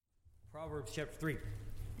Proverbs chapter 3.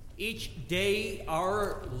 Each day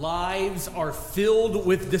our lives are filled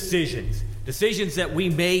with decisions. Decisions that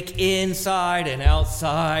we make inside and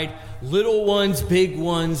outside. Little ones, big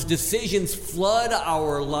ones. Decisions flood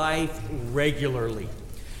our life regularly.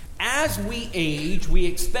 As we age, we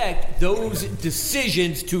expect those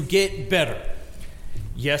decisions to get better.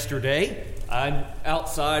 Yesterday, I'm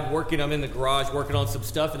outside working. I'm in the garage working on some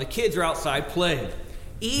stuff, and the kids are outside playing.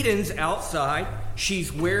 Eden's outside.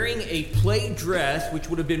 She's wearing a play dress, which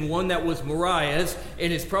would have been one that was Mariah's,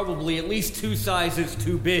 and is probably at least 2 sizes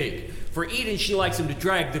too big. For Eden, she likes them to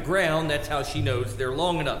drag the ground. That's how she knows they're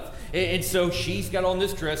long enough. And so she's got on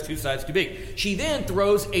this dress 2 sizes too big. She then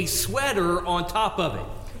throws a sweater on top of it.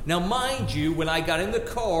 Now, mind you, when I got in the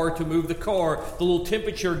car to move the car, the little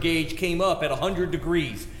temperature gauge came up at 100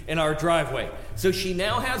 degrees in our driveway. So she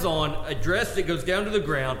now has on a dress that goes down to the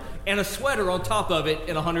ground and a sweater on top of it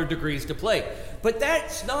at 100 degrees to play. But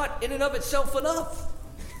that's not in and of itself enough.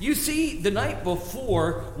 You see, the night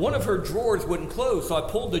before, one of her drawers wouldn't close, so I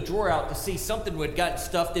pulled the drawer out to see something had gotten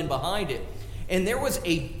stuffed in behind it. And there was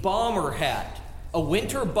a bomber hat, a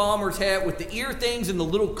winter bomber's hat with the ear things and the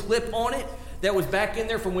little clip on it. That was back in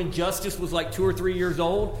there from when Justice was like 2 or 3 years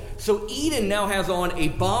old. So Eden now has on a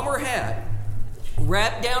bomber hat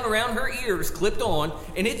wrapped down around her ears, clipped on,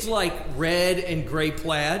 and it's like red and gray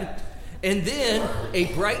plaid. And then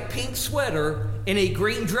a bright pink sweater and a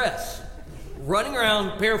green dress, running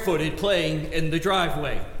around barefooted playing in the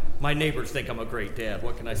driveway. My neighbors think I'm a great dad.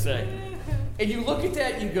 What can I say? And you look at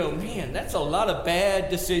that and you go, man, that's a lot of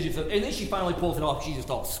bad decisions. And then she finally pulls it off. She's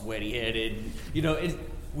just all sweaty-headed. You know, and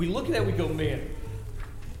we look at that and we go, man,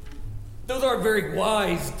 those aren't very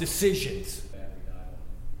wise decisions.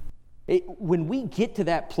 When we get to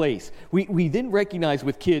that place, we then recognize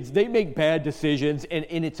with kids, they make bad decisions, and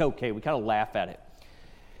it's okay. We kind of laugh at it.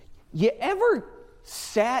 You ever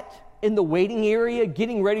sat in the waiting area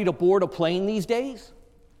getting ready to board a plane these days?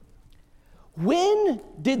 When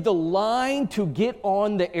did the line to get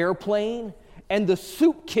on the airplane and the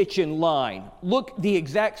soup kitchen line look the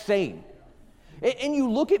exact same? And you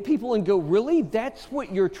look at people and go, really? That's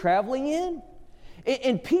what you're traveling in?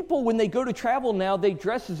 And people, when they go to travel now, they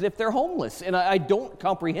dress as if they're homeless. And I don't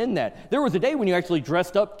comprehend that. There was a day when you actually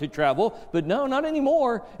dressed up to travel, but no, not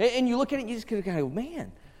anymore. And you look at it and you just go,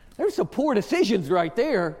 man, there's some poor decisions right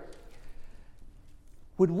there.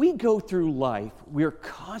 When we go through life, we're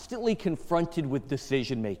constantly confronted with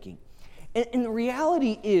decision making. And the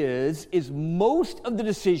reality is most of the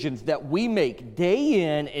decisions that we make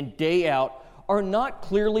day in and day out are not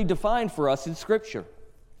clearly defined for us in Scripture.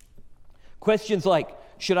 Questions like,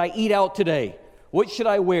 should I eat out today? What should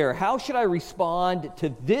I wear? How should I respond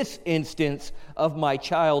to this instance of my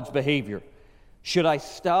child's behavior? Should I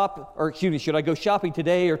go shopping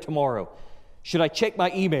today or tomorrow? Should I check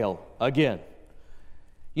my email again?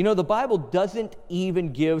 You know, the Bible doesn't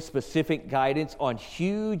even give specific guidance on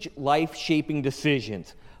huge life-shaping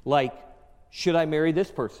decisions like, should I marry this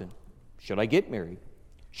person? Should I get married?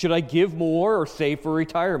 Should I give more or save for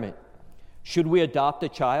retirement? Should we adopt a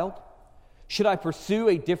child? Should I pursue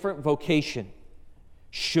a different vocation?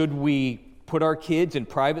 Should we put our kids in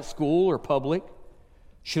private school or public?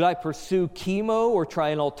 Should I pursue chemo or try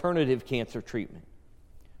an alternative cancer treatment?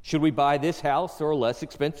 Should we buy this house or a less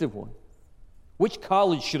expensive one? Which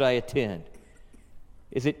college should I attend?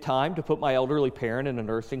 Is it time to put my elderly parent in a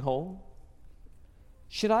nursing home?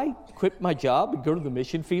 Should I quit my job and go to the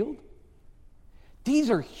mission field? These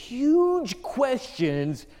are huge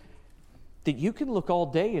questions that you can look all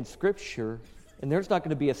day in Scripture, and there's not going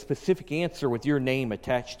to be a specific answer with your name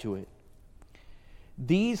attached to it.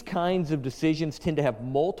 These kinds of decisions tend to have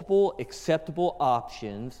multiple acceptable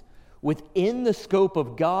options within the scope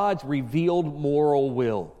of God's revealed moral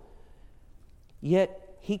will.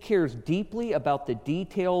 Yet, He cares deeply about the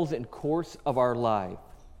details and course of our life.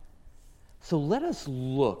 So let us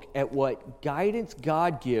look at what guidance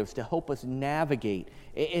God gives to help us navigate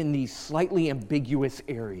in these slightly ambiguous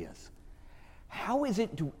areas. How is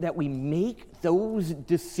it that we make those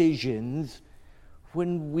decisions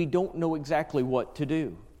when we don't know exactly what to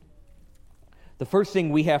do? The first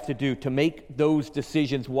thing we have to do to make those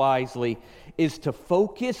decisions wisely is to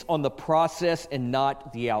focus on the process and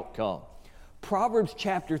not the outcome. Proverbs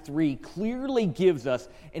chapter 3 clearly gives us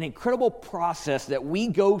an incredible process that we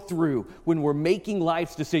go through when we're making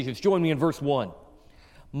life's decisions. Join me in verse 1.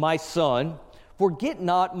 My son, forget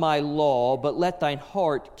not my law, but let thine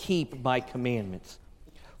heart keep my commandments.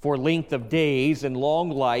 For length of days and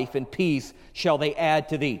long life and peace shall they add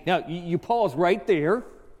to thee. Now, you pause right there,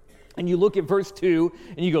 and you look at verse 2,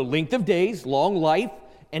 and you go, length of days, long life,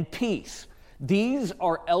 and peace. These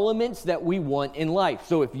are elements that we want in life.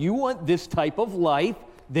 So if you want this type of life,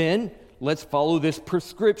 then let's follow this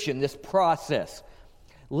prescription, this process.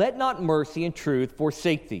 Let not mercy and truth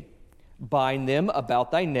forsake thee. Bind them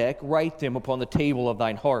about thy neck, write them upon the table of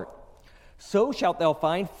thine heart. So shalt thou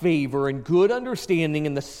find favor and good understanding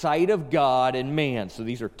in the sight of God and man. So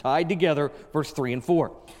these are tied together, verse 3 and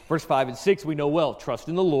 4. Verse 5 and 6 we know well. Trust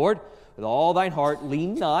in the Lord with all thine heart.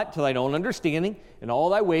 Lean not to thine own understanding. In all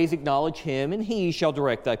thy ways acknowledge him, and he shall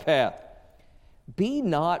direct thy path. Be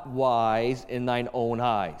not wise in thine own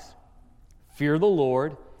eyes. Fear the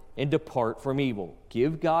Lord and depart from evil.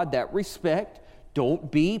 Give God that respect.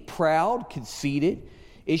 Don't be proud, conceited.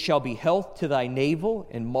 It shall be health to thy navel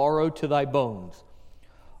and marrow to thy bones.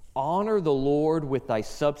 Honor the Lord with thy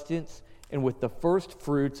substance and with the first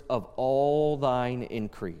fruits of all thine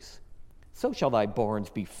increase. So shall thy barns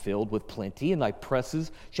be filled with plenty, and thy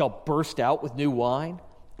presses shall burst out with new wine.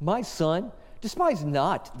 My son, despise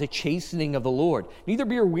not the chastening of the Lord, neither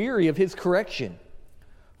be weary of his correction.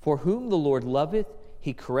 For whom the Lord loveth,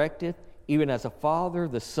 he correcteth, even as a father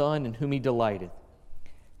the son in whom he delighteth.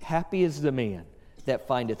 Happy is the man that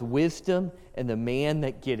findeth wisdom, and the man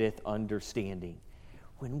that getteth understanding.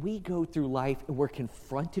 When we go through life and we're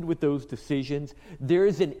confronted with those decisions, there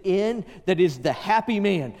is an end that is the happy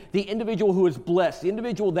man, the individual who is blessed, the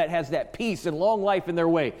individual that has that peace and long life in their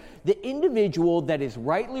way, the individual that is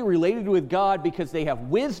rightly related with God because they have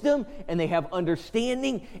wisdom and they have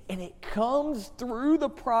understanding, and it comes through the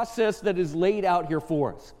process that is laid out here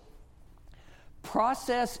for us.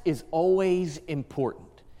 Process is always important.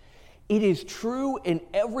 It is true in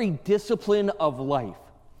every discipline of life.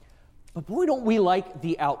 But boy, don't we like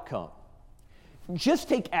the outcome. Just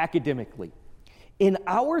take academically. In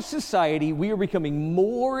our society, we are becoming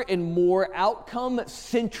more and more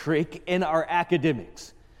outcome-centric in our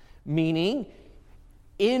academics. Meaning,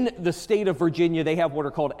 in the state of Virginia, they have what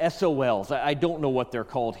are called SOLs. I don't know what they're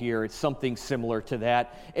called here. It's something similar to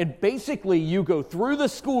that. And basically, you go through the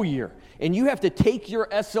school year, and you have to take your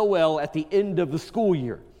SOL at the end of the school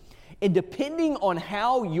year. And depending on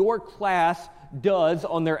how your class does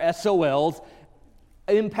on their SOLs,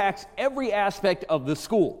 impacts every aspect of the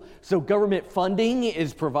school. So government funding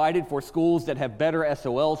is provided for schools that have better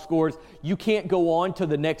SOL scores. You can't go on to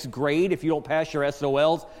the next grade if you don't pass your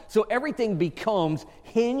SOLs. So everything becomes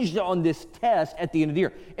hinged on this test at the end of the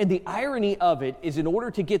year. And the irony of it is, in order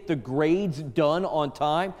to get the grades done on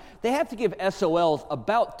time, they have to give SOLs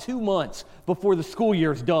about 2 months before the school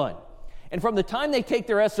year is done. And from the time they take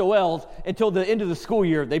their SOLs until the end of the school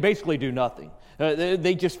year, they basically do nothing.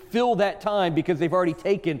 They just fill that time because they've already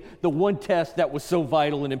taken the one test that was so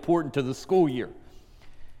vital and important to the school year.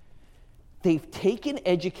 They've taken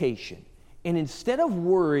education, and instead of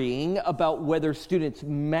worrying about whether students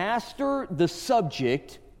master the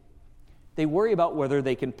subject, they worry about whether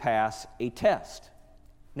they can pass a test.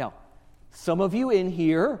 Now, some of you in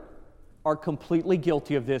here are completely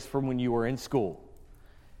guilty of this from when you were in school.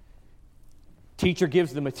 Teacher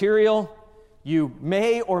gives the material. You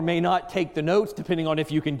may or may not take the notes, depending on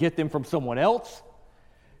if you can get them from someone else.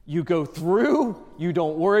 You go through, you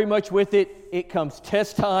don't worry much with it. It comes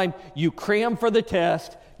test time. You cram for the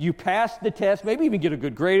test. You pass the test, maybe even get a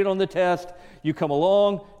good grade on the test. You come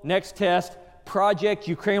along, next test, project,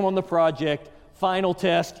 you cram on the project. Final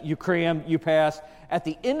test, you cram, you pass. At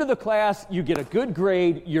the end of the class, you get a good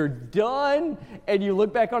grade. You're done, and you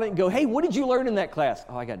look back on it and go, hey, what did you learn in that class?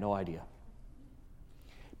 Oh, I got no idea.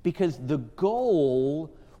 Because the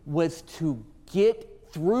goal was to get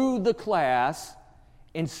through the class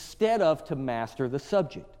instead of to master the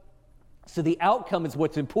subject. So the outcome is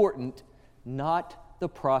what's important, not the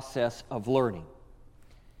process of learning.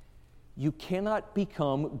 You cannot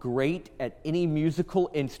become great at any musical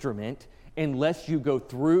instrument unless you go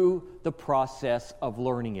through the process of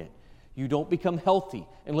learning it. You don't become healthy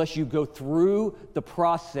unless you go through the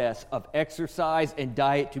process of exercise and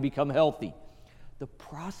diet to become healthy. The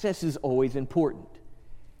process is always important.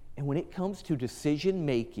 And when it comes to decision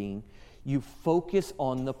making, you focus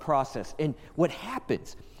on the process. And what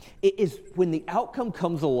happens is when the outcome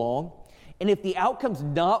comes along, and if the outcome's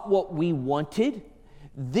not what we wanted,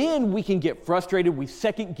 then we can get frustrated. We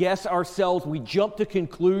second guess ourselves. We jump to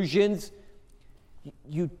conclusions.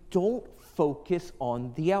 You don't focus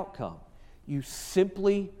on the outcome. You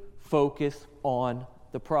simply focus on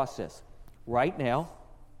the process. Right now,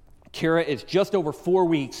 Kara is just over 4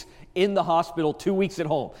 weeks in the hospital, 2 weeks at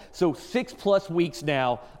home. So 6+ weeks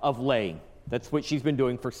now of laying. That's what she's been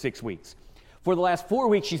doing for 6 weeks. For the last 4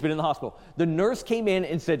 weeks, she's been in the hospital. The nurse came in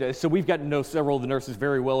and said, so we've gotten to know several of the nurses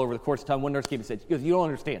very well over the course of time. One nurse came and said, she goes, you don't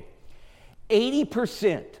understand.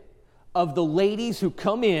 80% of the ladies who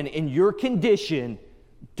come in your condition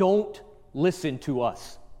don't listen to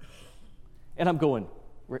us. And I'm going,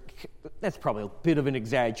 that's probably a bit of an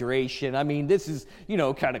exaggeration. I mean, this is,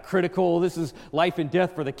 kind of critical. This is life and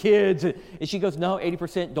death for the kids. And she goes, no,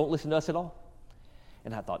 80% don't listen to us at all.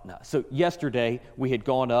 And I thought, no. So yesterday, we had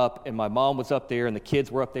gone up, and my mom was up there, and the kids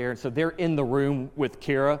were up there, and so they're in the room with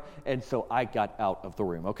Kara, and so I got out of the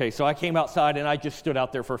room, okay? So I came outside, and I just stood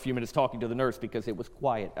out there for a few minutes talking to the nurse because it was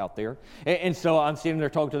quiet out there. And so I'm standing there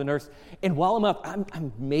talking to the nurse, and while I'm up,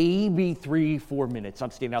 I'm maybe 3-4 minutes, I'm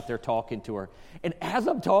standing out there talking to her. And as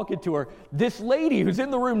I'm talking to her, this lady who's in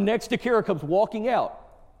the room next to Kara comes walking out,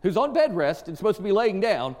 who's on bed rest and supposed to be laying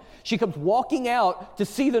down. She comes walking out to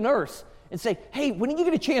see the nurse and say, hey, when you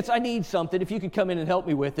get a chance, I need something, if you could come in and help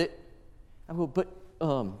me with it. I go, but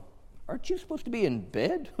aren't you supposed to be in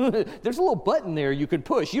bed? There's a little button there you could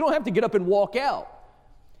push. You don't have to get up and walk out.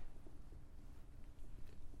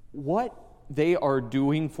 What they are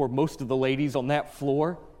doing for most of the ladies on that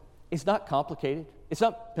floor is not complicated. It's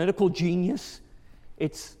not medical genius.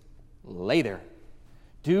 It's lay there.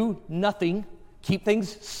 Do nothing. Keep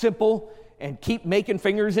things simple and keep making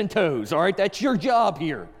fingers and toes. All right, that's your job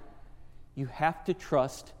here. You have to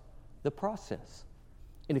trust the process.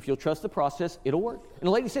 And if you'll trust the process, it'll work. And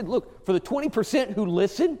the lady said, look, for the 20% who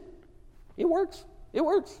listen, it works. It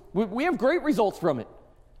works. We have great results from it.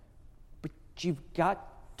 But you've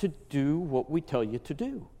got to do what we tell you to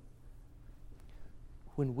do.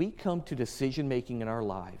 When we come to decision making in our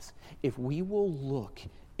lives, if we will look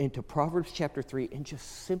into Proverbs chapter 3 and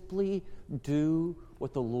just simply do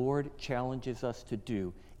what the Lord challenges us to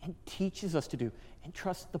do and teaches us to do, and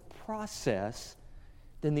trust the process,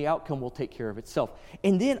 then the outcome will take care of itself.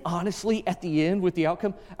 And then, honestly, at the end with the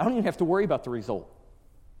outcome, I don't even have to worry about the result.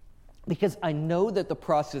 Because I know that the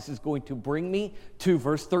process is going to bring me to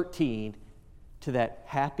verse 13, to that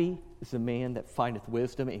happy is the man that findeth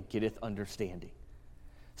wisdom and getteth understanding.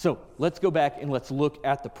 So let's go back and let's look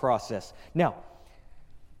at the process. Now,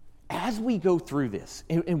 as we go through this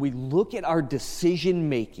and we look at our decision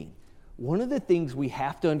making, one of the things we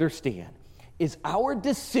have to understand is our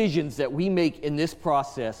decisions that we make in this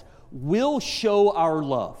process will show our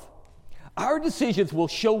love. Our decisions will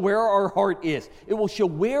show where our heart is. It will show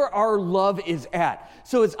where our love is at.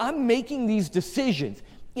 So as I'm making these decisions,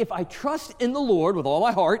 if I trust in the Lord with all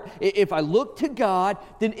my heart, if I look to God,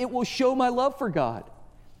 then it will show my love for God.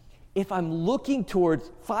 If I'm looking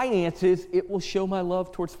towards finances, it will show my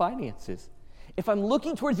love towards finances. If I'm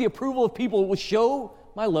looking towards the approval of people, it will show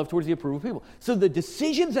my love towards the approval of people. So the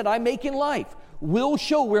decisions that I make in life will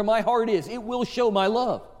show where my heart is. It will show my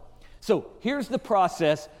love. So here's the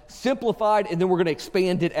process, simplified, and then we're going to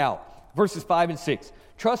expand it out. Verses 5 and 6.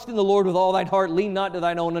 Trust in the Lord with all thine heart, lean not to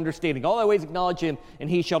thine own understanding. All thy ways acknowledge him, and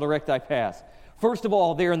he shall direct thy paths. First of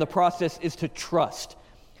all, there in the process is to trust.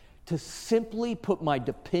 To simply put my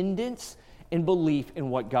dependence and belief in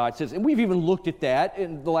what God says. And we've even looked at that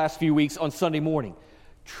in the last few weeks on Sunday morning.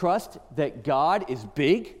 Trust that God is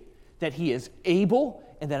big, that he is able,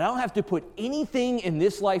 and that I don't have to put anything in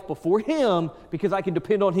this life before him because I can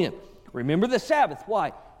depend on him. Remember the Sabbath.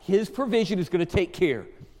 Why? His provision is going to take care.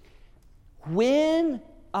 When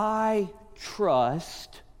I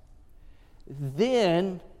trust,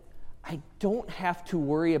 then I don't have to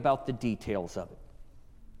worry about the details of it.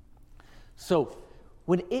 So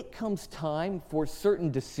when it comes time for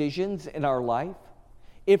certain decisions in our life,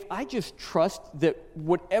 if I just trust that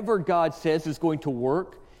whatever God says is going to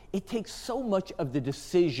work, it takes so much of the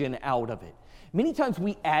decision out of it. Many times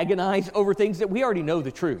we agonize over things that we already know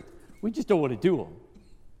the truth. We just don't want to do them.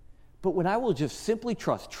 But when I will just simply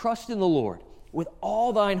trust in the Lord with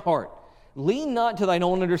all thine heart, lean not to thine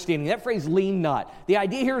own understanding. That phrase, lean not. The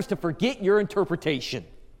idea here is to forget your interpretation.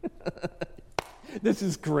 This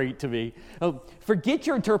is great to me. Forget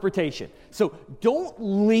your interpretation. So don't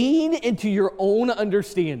lean into your own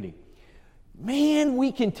understanding. Man,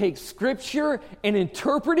 we can take Scripture and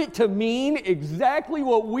interpret it to mean exactly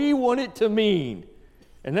what we want it to mean.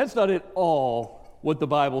 And that's not at all what the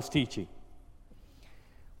Bible's teaching.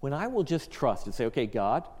 When I will just trust and say, okay,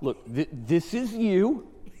 God, look, this is you.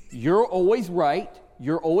 You're always right.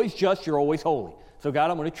 You're always just. You're always holy. So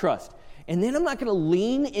God, I'm going to trust. And then I'm not going to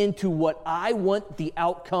lean into what I want the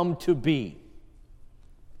outcome to be.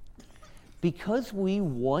 Because we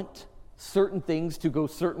want certain things to go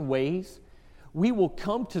certain ways, we will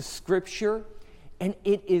come to Scripture, and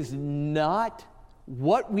it is not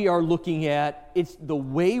what we are looking at, it's the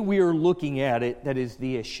way we are looking at it that is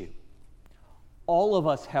the issue. All of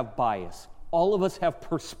us have bias. All of us have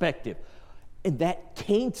perspective. And that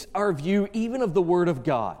taints our view even of the Word of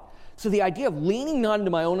God. So the idea of leaning not into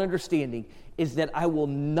my own understanding is that I will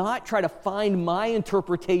not try to find my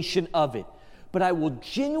interpretation of it, but I will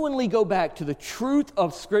genuinely go back to the truth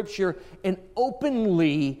of Scripture and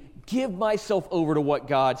openly give myself over to what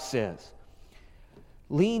God says.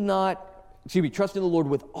 Trust in the Lord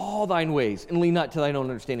with all thine ways, and lean not to thine own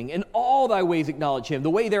understanding. In all thy ways acknowledge him. The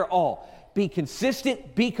way they're all. Be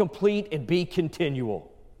consistent, be complete, and be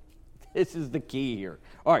continual. This is the key here.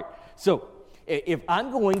 All right, so if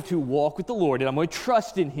I'm going to walk with the Lord, and I'm going to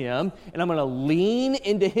trust in him, and I'm going to lean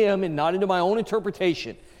into him and not into my own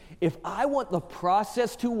interpretation, if I want the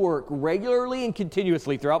process to work regularly and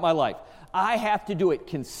continuously throughout my life, I have to do it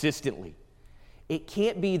consistently. It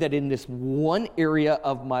can't be that in this one area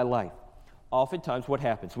of my life. Oftentimes what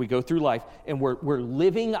happens, we go through life and we're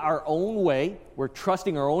living our own way, we're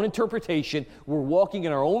trusting our own interpretation, we're walking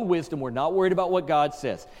in our own wisdom, we're not worried about what God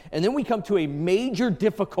says. And then we come to a major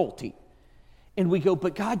difficulty and we go,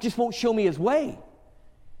 but God just won't show me his way.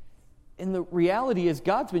 And the reality is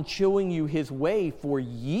God's been showing you his way for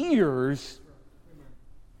years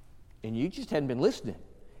and you just hadn't been listening.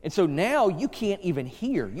 And so now you can't even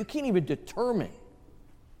hear, you can't even determine.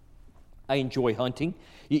 I enjoy hunting.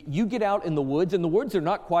 You get out in the woods, and the woods are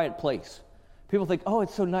not a quiet place. People think, oh,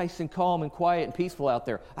 it's so nice and calm and quiet and peaceful out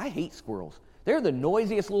there. I hate squirrels. They're the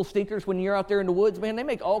noisiest little stinkers when you're out there in the woods, man. They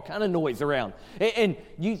make all kind of noise around. And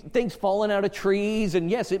things falling out of trees, and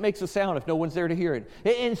yes, it makes a sound if no one's there to hear it.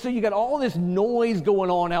 And so you got all this noise going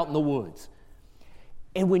on out in the woods.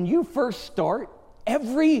 And when you first start,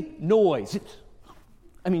 every noise,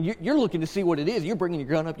 you're looking to see what it is. You're bringing your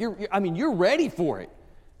gun up. You're ready for it.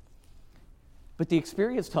 But the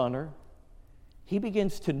experienced hunter, he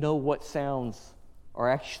begins to know what sounds are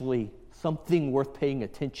actually something worth paying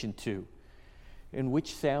attention to and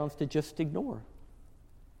which sounds to just ignore.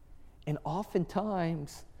 And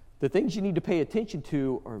oftentimes, the things you need to pay attention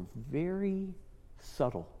to are very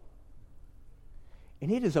subtle.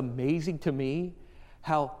 And it is amazing to me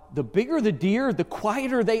how the bigger the deer, the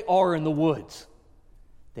quieter they are in the woods.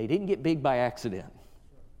 They didn't get big by accident.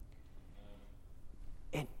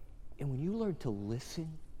 And when you learn to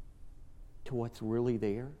listen to what's really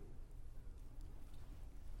there,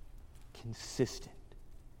 consistently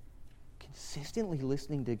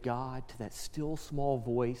listening to God, to that still small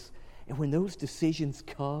voice, and when those decisions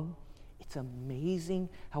come, it's amazing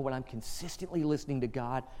how when I'm consistently listening to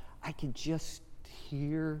God, I can just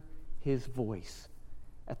hear his voice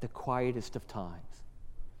at the quietest of times.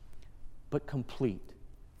 But complete.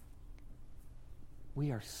 We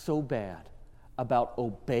are so bad about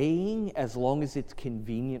obeying as long as it's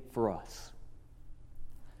convenient for us.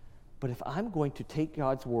 But if I'm going to take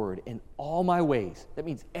God's word in all my ways, that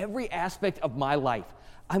means every aspect of my life,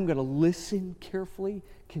 I'm going to listen carefully,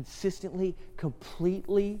 consistently,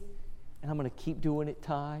 completely, and I'm going to keep doing it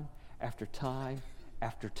time after time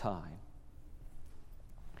after time.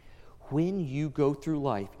 When you go through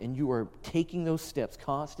life and you are taking those steps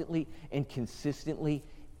constantly and consistently,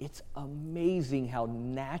 it's amazing how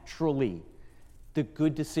naturally the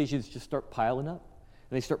good decisions just start piling up.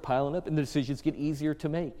 And they start piling up, and the decisions get easier to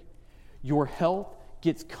make. Your health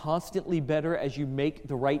gets constantly better as you make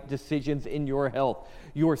the right decisions in your health.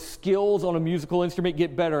 Your skills on a musical instrument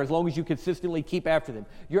get better as long as you consistently keep after them.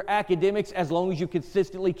 Your academics, as long as you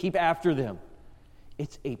consistently keep after them.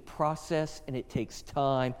 It's a process, and it takes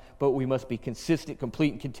time, but we must be consistent,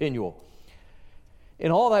 complete, and continual.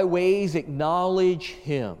 In all thy ways, acknowledge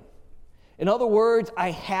him. In other words, I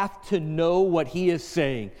have to know what he is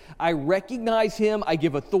saying. I recognize him, I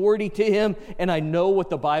give authority to him, and I know what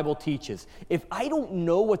the Bible teaches. If I don't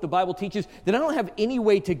know what the Bible teaches, then I don't have any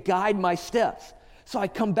way to guide my steps. So I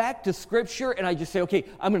come back to Scripture and I just say, okay,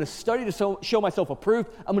 I'm going to study to show myself approved.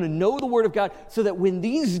 I'm going to know the Word of God so that when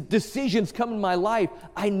these decisions come in my life,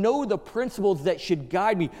 I know the principles that should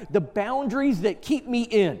guide me, the boundaries that keep me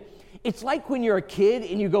in. It's like when you're a kid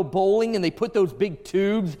and you go bowling and they put those big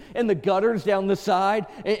tubes and the gutters down the side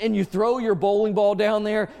and you throw your bowling ball down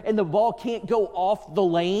there and the ball can't go off the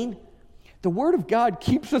lane. The Word of God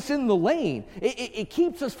keeps us in the lane. It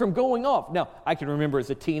keeps us from going off. Now, I can remember as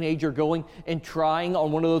a teenager going and trying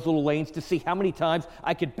on one of those little lanes to see how many times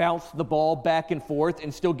I could bounce the ball back and forth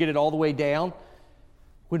and still get it all the way down.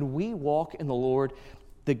 When we walk in the Lord,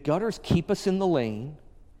 the gutters keep us in the lane,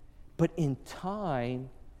 but in time,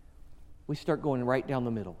 we start going right down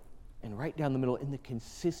the middle, and the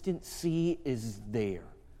consistency is there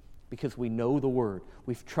because we know the Word.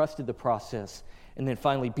 We've trusted the process. And then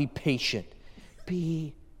finally, be patient.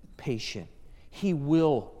 Be patient. He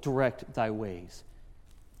will direct thy ways,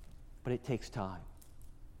 but it takes time.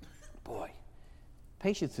 Boy,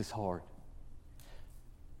 patience is hard.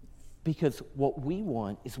 Because what we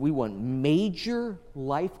want is we want major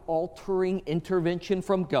life-altering intervention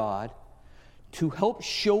from God to help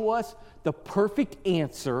show us the perfect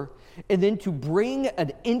answer and then to bring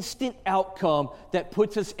an instant outcome that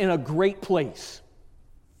puts us in a great place.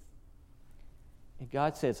 And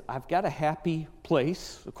God says, I've got a happy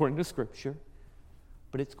place, according to Scripture,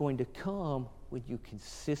 but it's going to come when you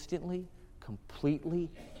consistently, completely,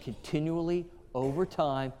 continually, over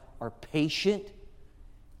time, are patient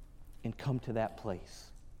and come to that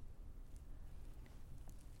place.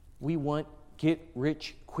 We want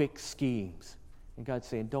get-rich-quick schemes. And God's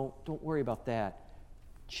saying, don't worry about that.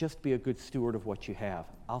 Just be a good steward of what you have.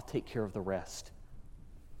 I'll take care of the rest.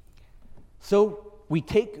 So we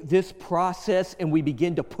take this process and we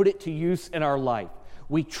begin to put it to use in our life.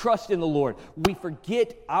 We trust in the Lord. We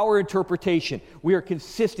forget our interpretation. We are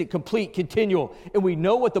consistent, complete, continual, and we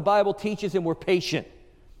know what the Bible teaches and we're patient.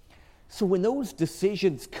 So when those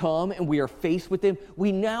decisions come and we are faced with them,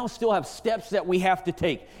 we now still have steps that we have to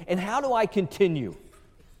take. And how do I continue?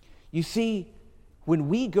 You see, when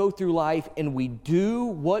we go through life and we do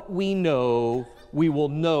what we know, we will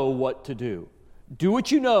know what to do. Do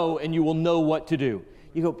what you know and you will know what to do.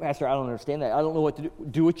 You go, Pastor, I don't understand that. I don't know what to do.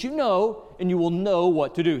 Do what you know and you will know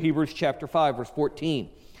what to do. Hebrews chapter 5, verse 14.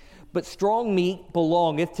 But strong meat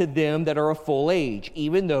belongeth to them that are of full age,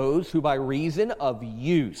 even those who by reason of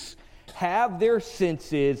use have their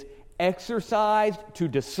senses exercised to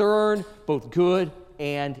discern both good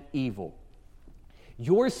and evil.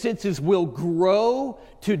 Your senses will grow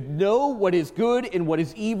to know what is good and what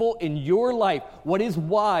is evil in your life, what is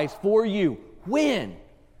wise for you. When?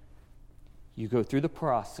 You go through the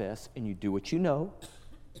process and you do what you know,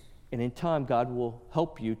 and in time God will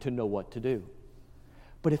help you to know what to do.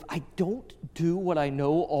 But if I don't do what I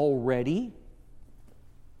know already,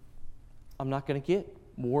 I'm not going to get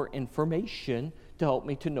more information to help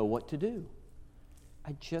me to know what to do.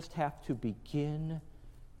 I just have to begin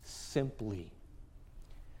simply.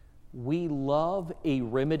 We love a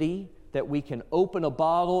remedy that we can open a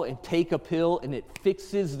bottle and take a pill and it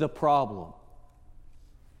fixes the problem,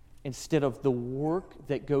 instead of the work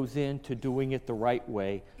that goes into doing it the right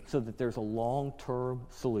way so that there's a long-term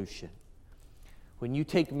solution. When you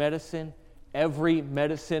take medicine, every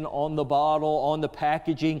medicine on the bottle, on the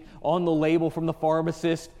packaging, on the label from the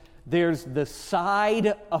pharmacist, there's the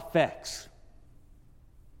side effects.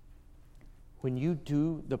 When you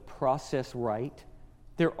do the process right,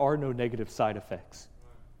 there are no negative side effects.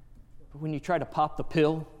 But when you try to pop the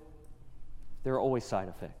pill, there are always side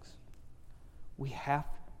effects. We have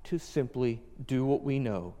to simply do what we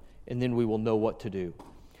know, and then we will know what to do.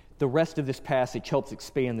 The rest of this passage helps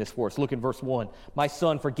expand this for us. Look in verse 1. My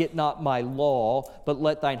son, forget not my law, but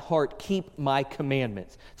let thine heart keep my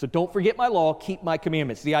commandments. So don't forget my law, keep my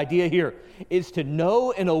commandments. The idea here is to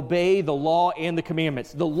know and obey the law and the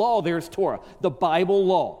commandments. The law there is Torah, the Bible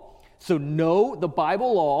law. So know the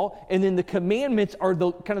Bible law, and then the commandments are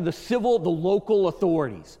the kind of the civil, the local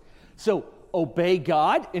authorities. So obey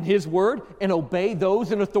God and His Word, and obey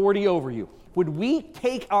those in authority over you. When we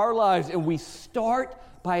take our lives and we start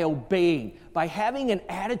by obeying, by having an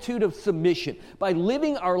attitude of submission, by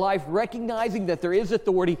living our life recognizing that there is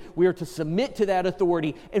authority, we are to submit to that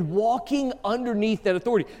authority and walking underneath that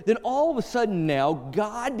authority. Then all of a sudden now,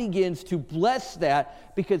 God begins to bless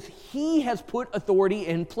that because He has put authority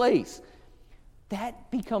in place.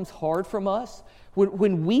 That becomes hard from us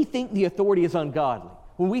when we think the authority is ungodly,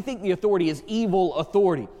 when we think the authority is evil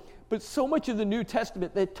authority. But so much of the New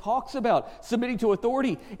Testament that talks about submitting to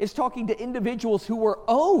authority is talking to individuals who were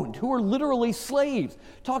owned, who were literally slaves,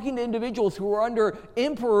 talking to individuals who were under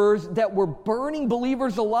emperors that were burning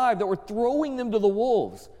believers alive, that were throwing them to the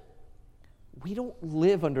wolves. We don't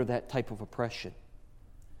live under that type of oppression.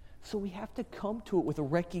 So we have to come to it with a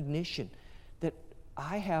recognition that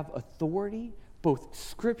I have authority, both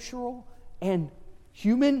scriptural and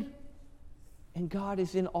human, and God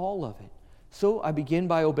is in all of it. So I begin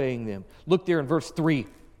by obeying them. Look there in verse 3.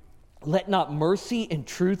 Let not mercy and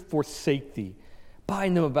truth forsake thee.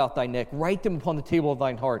 Bind them about thy neck. Write them upon the table of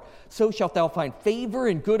thine heart. So shalt thou find favor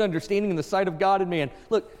and good understanding in the sight of God and man.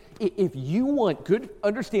 Look, if you want good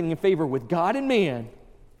understanding and favor with God and man,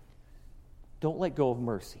 don't let go of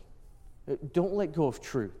mercy. Don't let go of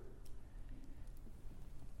truth.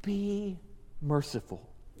 Be merciful.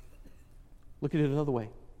 Look at it another way.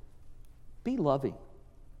 Be loving.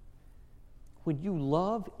 When you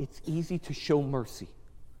love, it's easy to show mercy.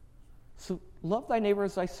 So love thy neighbor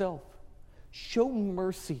as thyself. Show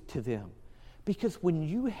mercy to them. Because when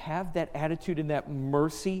you have that attitude and that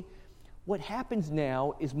mercy, what happens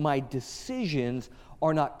now is my decisions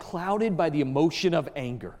are not clouded by the emotion of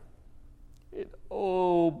anger.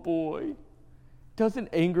 Oh boy. Doesn't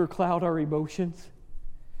anger cloud our emotions?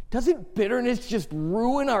 Doesn't bitterness just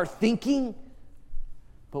ruin our thinking?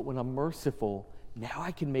 But when I'm merciful, now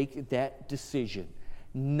I can make that decision,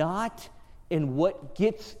 not in what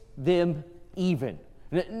gets them even,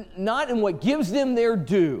 not in what gives them their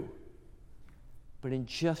due, but in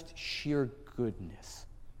just sheer goodness.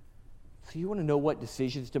 So you want to know what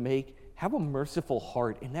decisions to make? Have a merciful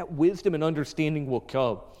heart, and that wisdom and understanding will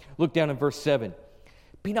come. Look down in verse 7.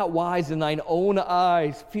 Be not wise in thine own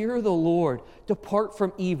eyes. Fear the Lord. Depart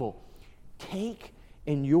from evil. Take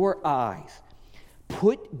in your eyes.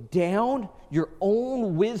 Put down your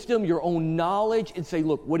own wisdom, your own knowledge, and say,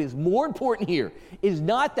 look, what is more important here is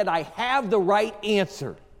not that I have the right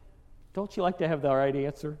answer. Don't you like to have the right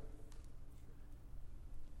answer?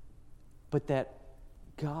 But that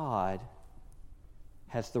God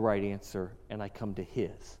has the right answer, and I come to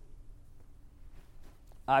His.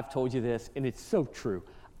 I've told you this, and it's so true.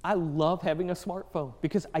 I love having a smartphone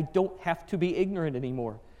because I don't have to be ignorant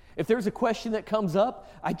anymore. If there's a question that comes up,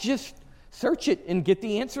 I just search it and get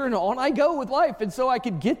the answer, and on I go with life. And so I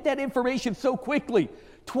could get that information so quickly.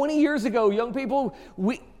 20 years ago, young people,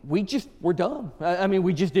 we just were dumb. I mean,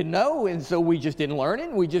 we just didn't know, and so we just didn't learn it.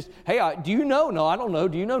 And we just, hey, do you know? No, I don't know.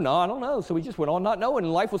 Do you know? No, I don't know. So we just went on not knowing,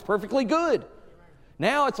 and life was perfectly good.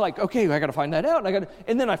 Now it's like, okay, I got to find that out,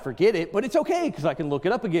 and then I forget it, but it's okay because I can look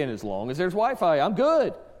it up again as long as there's Wi-Fi. I'm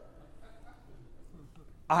good.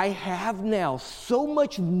 I have now so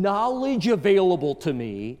much knowledge available to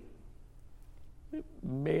me.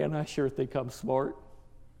 Man, I sure think I'm smart.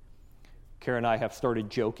 Karen and I have started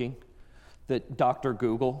joking that Dr.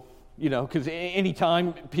 Google, because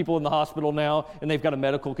anytime people in the hospital now and they've got a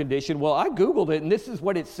medical condition, well, I Googled it and this is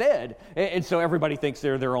what it said. And so everybody thinks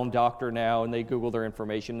they're their own doctor now and they Google their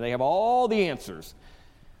information and they have all the answers.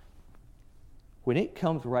 When it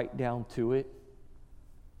comes right down to it,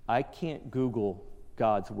 I can't Google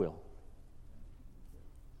God's will.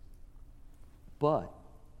 But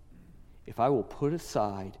if I will put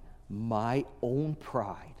aside my own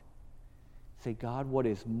pride, say, God, what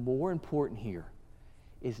is more important here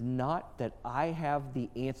is not that I have the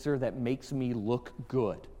answer that makes me look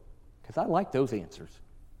good, because I like those answers.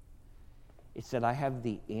 It's that I have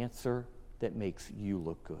the answer that makes you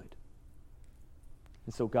look good.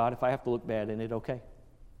 And so, God, if I have to look bad in it, okay.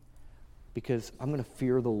 Because I'm going to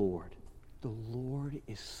fear the Lord. The Lord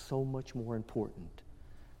is so much more important.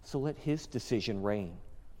 So let His decision reign.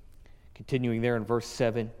 Continuing there in verse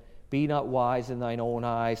 7, be not wise in thine own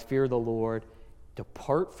eyes, fear the Lord,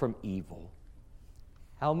 depart from evil.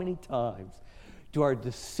 How many times do our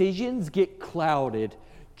decisions get clouded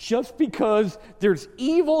just because there's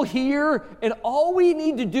evil here and all we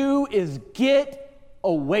need to do is get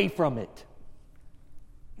away from it?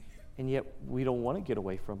 And yet we don't want to get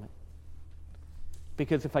away from it.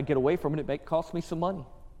 Because if I get away from it, it might cost me some money.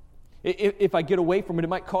 If I get away from it, it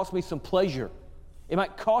might cost me some pleasure. It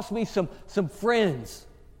might cost me some friends.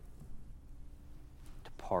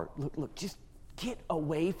 Depart. Look, just get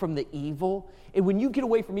away from the evil. And when you get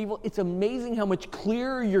away from evil, it's amazing how much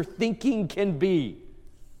clearer your thinking can be.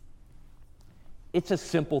 It's a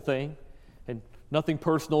simple thing, and nothing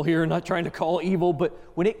personal here, not trying to call evil, but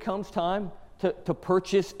when it comes time to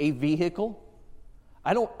purchase a vehicle,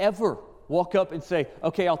 I don't ever walk up and say,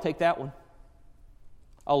 okay, I'll take that one.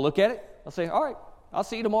 I'll look at it. I'll say, all right, I'll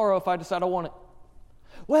see you tomorrow if I decide I want it.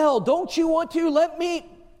 Well, don't you want to let me?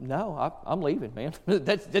 No, I'm leaving, man.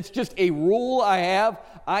 That's just a rule I have.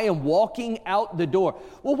 I am walking out the door.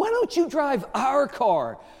 Well, why don't you drive our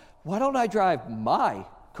car? Why don't I drive my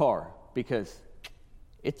car? Because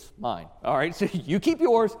it's mine. All right, so you keep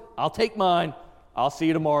yours. I'll take mine. I'll see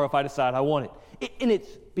you tomorrow if I decide I want it. And it's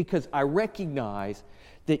because I recognize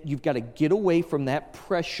that you've got to get away from that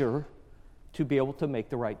pressure to be able to make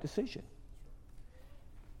the right decision.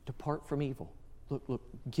 Depart from evil. Look,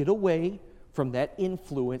 get away from that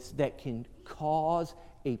influence that can cause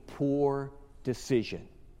a poor decision.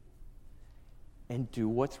 And do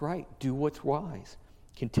what's right. Do what's wise.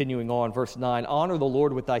 Continuing on, verse 9, honor the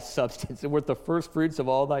Lord with thy substance and with the first fruits of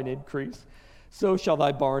all thine increase. So shall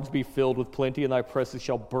thy barns be filled with plenty, and thy presses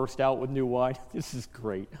shall burst out with new wine. This is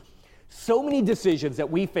great. So many decisions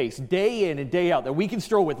that we face day in and day out that we can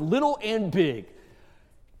struggle with, little and big,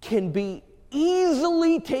 can be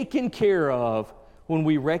easily taken care of when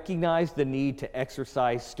we recognize the need to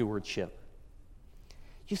exercise stewardship.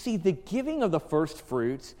 You see, the giving of the first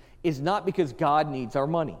fruits is not because God needs our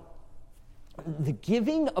money. The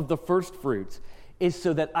giving of the first fruits is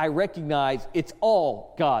so that I recognize it's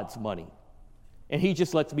all God's money, and He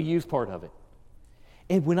just lets me use part of it.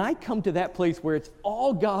 And when I come to that place where it's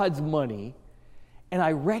all God's money, and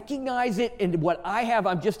I recognize it in what I have,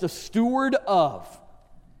 I'm just a steward of,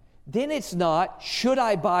 then it's not, should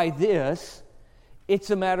I buy this? It's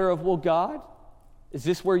a matter of, well, God, is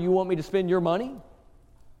this where you want me to spend your money?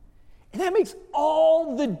 And that makes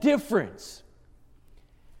all the difference.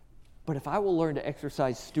 But if I will learn to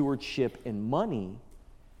exercise stewardship in money,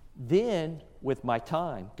 then with my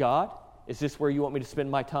time, God, is this where you want me to spend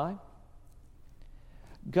my time?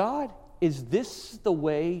 God, is this the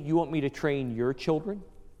way you want me to train your children?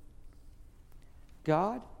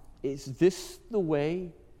 God, is this the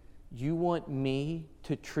way you want me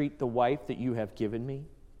to treat the wife that you have given me?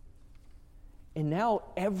 And now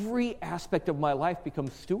every aspect of my life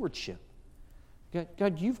becomes stewardship.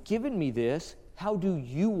 God, you've given me this. How do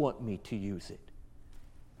you want me to use it?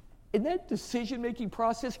 And that decision-making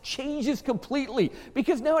process changes completely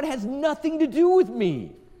because now it has nothing to do with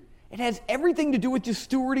me. It has everything to do with just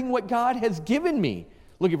stewarding what God has given me.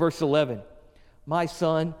 Look at verse 11. My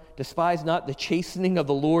son, despise not the chastening of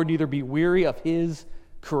the Lord, neither be weary of his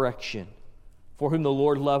correction. For whom the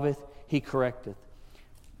Lord loveth, he correcteth.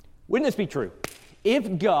 Wouldn't this be true?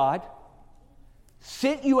 If God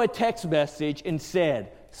sent you a text message and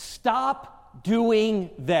said, stop doing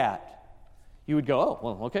that, you would go, oh,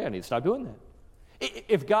 well, okay, I need to stop doing that.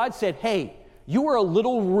 If God said, hey, you were a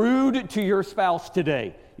little rude to your spouse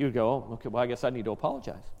today, you would go, oh, okay, well, I guess I need to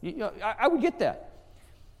apologize. I would get that.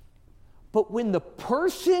 But when the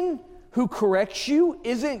person who corrects you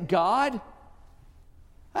isn't God,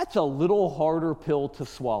 that's a little harder pill to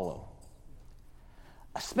swallow.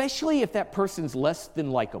 Especially if that person's less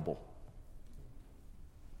than likable.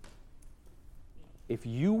 If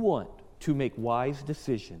you want to make wise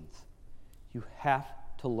decisions, you have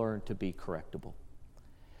to learn to be correctable.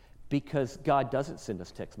 Because God doesn't send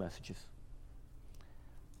us text messages.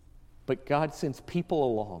 But God sends people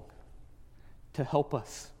along to help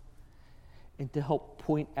us and to help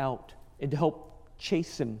point out and to help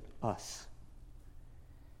chasten us.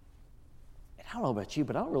 And I don't know about you,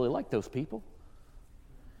 but I don't really like those people.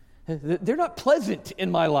 They're not pleasant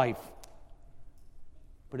in my life.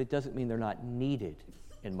 But it doesn't mean they're not needed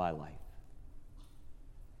in my life.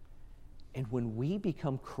 And when we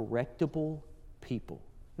become correctable people,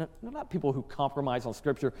 not people who compromise on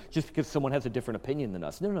Scripture just because someone has a different opinion than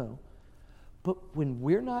us. No. But when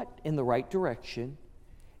we're not in the right direction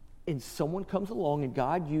and someone comes along and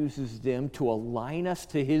God uses them to align us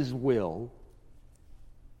to His will,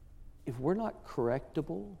 if we're not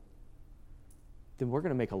correctable, then we're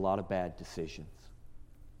going to make a lot of bad decisions.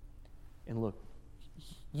 And look,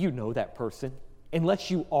 you know that person, unless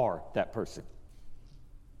you are that person.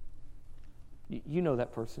 You know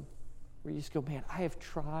that person where you just go, man, I have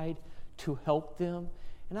tried to help them,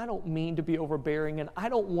 and I don't mean to be overbearing, and I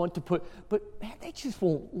don't want to but man, they just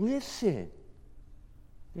won't listen.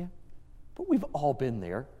 Yeah, but we've all been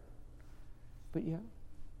there.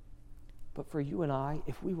 But for you and I,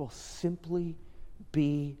 if we will simply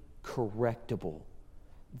be correctable,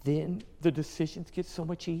 then the decisions get so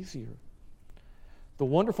much easier. The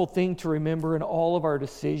wonderful thing to remember in all of our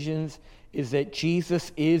decisions is that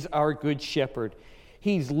Jesus is our good shepherd.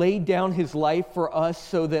 He's laid down His life for us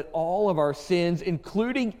so that all of our sins,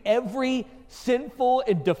 including every sinful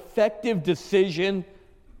and defective decision,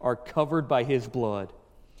 are covered by His blood.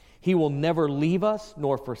 He will never leave us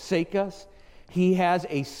nor forsake us. He has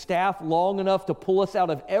a staff long enough to pull us out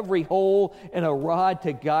of every hole and a rod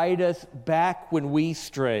to guide us back when we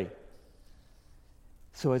stray.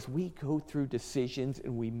 So as we go through decisions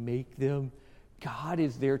and we make them, God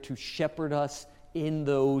is there to shepherd us in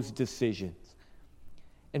those decisions.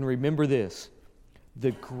 And remember this,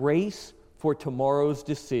 the grace for tomorrow's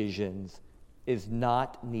decisions is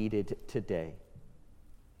not needed today.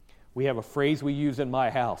 We have a phrase we use in my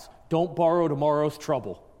house, don't borrow tomorrow's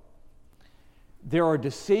trouble. There are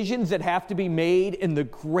decisions that have to be made, and the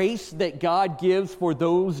grace that God gives for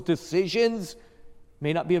those decisions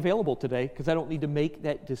may not be available today because I don't need to make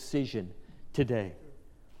that decision today.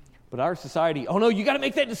 But our society, oh no, you got to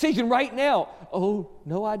make that decision right now. Oh,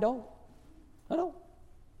 no, I don't.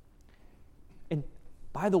 And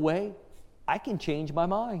by the way, I can change my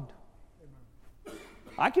mind.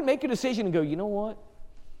 I can make a decision and go, you know what?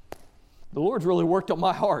 The Lord's really worked on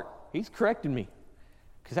my heart. He's corrected me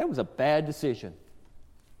because that was a bad decision.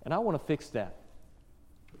 And I want to fix that.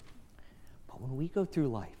 But when we go through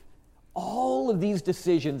life, all of these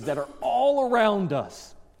decisions that are all around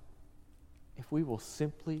us, if we will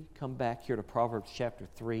simply come back here to Proverbs chapter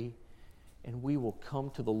 3, and we will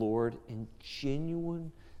come to the Lord in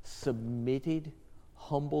genuine, submitted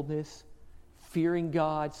humbleness, fearing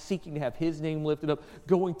God, seeking to have His name lifted up,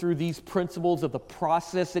 going through these principles of the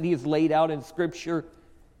process that He has laid out in Scripture,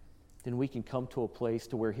 then we can come to a place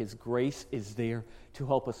to where His grace is there to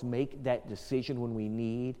help us make that decision when we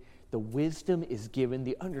need. The wisdom is given,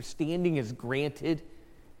 the understanding is granted,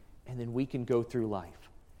 and then we can go through life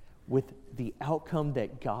with the outcome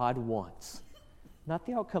that God wants. Not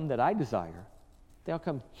the outcome that I desire, the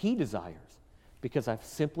outcome He desires, because I've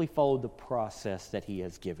simply followed the process that He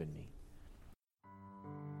has given me.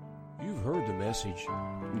 You've heard the message.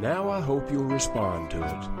 Now I hope you'll respond to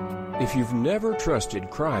it. If you've never trusted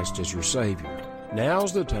Christ as your Savior,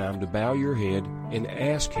 now's the time to bow your head and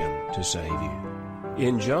ask Him to save you.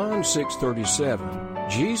 In John 6:37,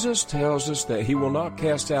 Jesus tells us that He will not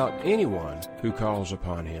cast out anyone who calls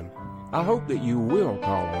upon Him. I hope that you will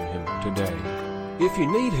call on Him today. If you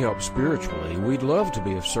need help spiritually, we'd love to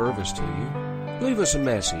be of service to you. Leave us a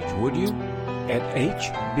message, would you? At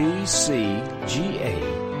hbcga.org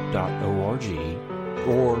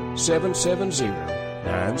or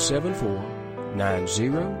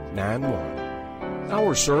 770-974-9091.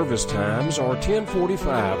 Our service times are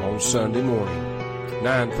 10:45 on Sunday morning,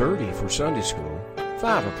 9:30 for Sunday school,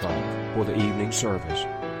 5 o'clock for the evening service,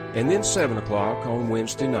 and then 7 o'clock on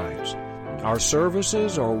Wednesday nights. Our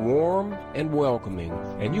services are warm and welcoming,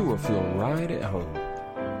 and you will feel right at home.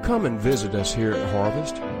 Come and visit us here at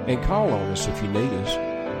Harvest and call on us if you need us.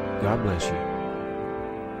 God bless you.